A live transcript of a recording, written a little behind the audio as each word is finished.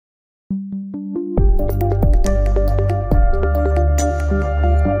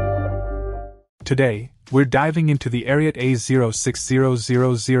Today, we're diving into the ARIAT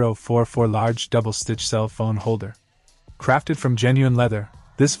A0600044 large double-stitch cell phone holder. Crafted from genuine leather,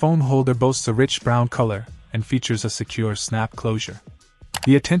 this phone holder boasts a rich brown color and features a secure snap closure.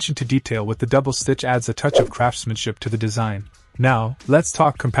 The attention to detail with the double stitch adds a touch of craftsmanship to the design. Now, let's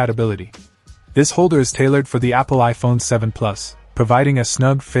talk compatibility. This holder is tailored for the Apple iPhone 7 Plus, providing a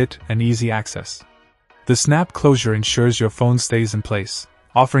snug fit and easy access. The snap closure ensures your phone stays in place,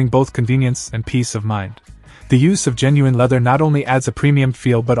 offering both convenience and peace of mind. The use of genuine leather not only adds a premium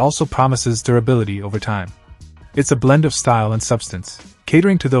feel but also promises durability over time. It's a blend of style and substance,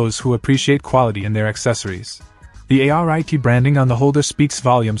 catering to those who appreciate quality in their accessories. The ARIAT branding on the holder speaks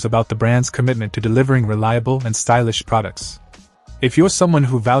volumes about the brand's commitment to delivering reliable and stylish products. If you're someone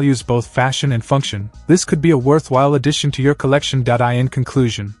who values both fashion and function, this could be a worthwhile addition to your collection. In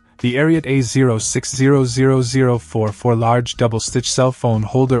conclusion, the ARIAT A0600044 large double-stitch cell phone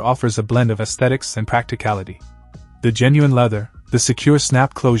holder offers a blend of aesthetics and practicality. The genuine leather, the secure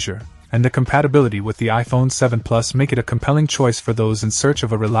snap closure, and the compatibility with the iPhone 7 Plus make it a compelling choice for those in search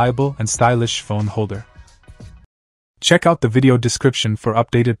of a reliable and stylish phone holder. Check out the video description for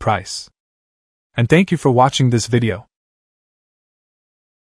updated price. And thank you for watching this video.